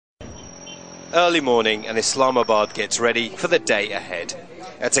Early morning and Islamabad gets ready for the day ahead.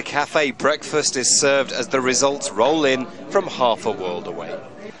 At a cafe, breakfast is served as the results roll in from half a world away.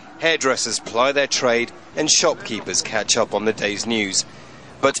 Hairdressers ply their trade and shopkeepers catch up on the day's news.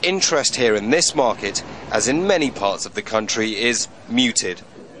 But interest here in this market, as in many parts of the country, is muted.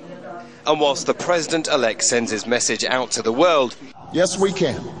 And whilst the president-elect sends his message out to the world, yes, we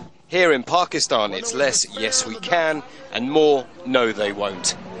can. Here in Pakistan, it's less yes, we can, and more no, they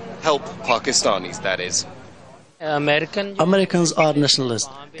won't. Help Pakistanis, that is. Americans are nationalists.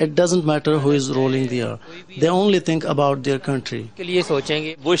 It doesn't matter who is ruling there. They only think about their country.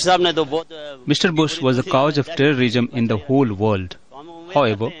 Mr. Bush was a cause of terrorism in the whole world.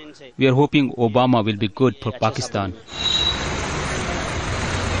 However, we are hoping Obama will be good for Pakistan.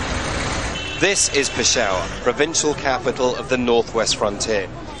 This is Peshawar, provincial capital of the northwest frontier,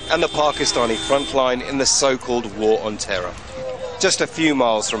 and the Pakistani front line in the so-called war on terror. Just a few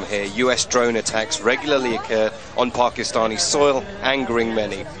miles from here, US drone attacks regularly occur on Pakistani soil, angering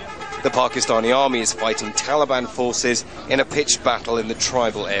many. The Pakistani army is fighting Taliban forces in a pitched battle in the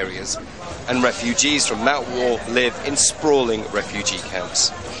tribal areas, and refugees from that war live in sprawling refugee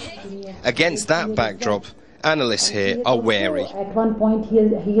camps. Against that backdrop, analysts here are wary. At one point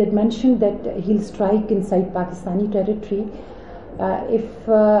he had mentioned that he'll strike inside Pakistani territory if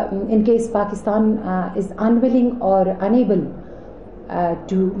in case Pakistan is unwilling or unable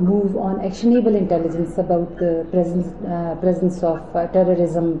to move on actionable intelligence about the presence of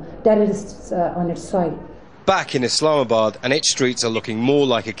terrorists on its soil. Back in Islamabad, and its streets are looking more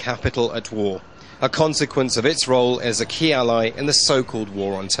like a capital at war, a consequence of its role as a key ally in the so-called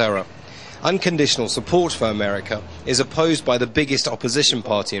war on terror. Unconditional support for America is opposed by the biggest opposition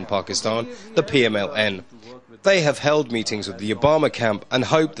party in Pakistan, the PMLN. They have held meetings with the Obama camp and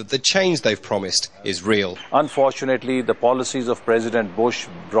hope that the change they've promised is real. Unfortunately, the policies of President Bush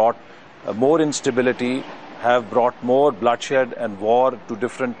brought more instability, have brought more bloodshed and war to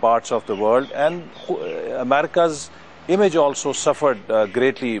different parts of the world, and America's image also suffered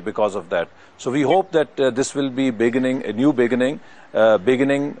greatly because of that. So we hope that this will be a new beginning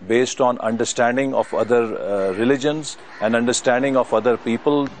based on understanding of other religions and understanding of other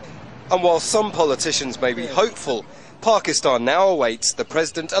people. And while some politicians may be hopeful, Pakistan now awaits the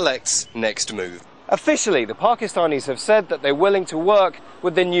president-elect's next move. Officially, the Pakistanis have said that they're willing to work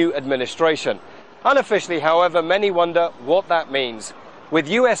with the new administration. Unofficially, however, many wonder what that means. With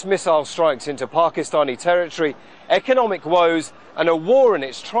US missile strikes into Pakistani territory, economic woes, and a war in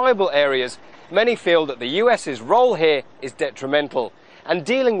its tribal areas, many feel that the US's role here is detrimental. And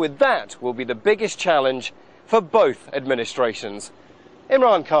dealing with that will be the biggest challenge for both administrations.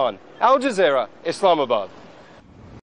 Imran Khan, Al Jazeera, Islamabad.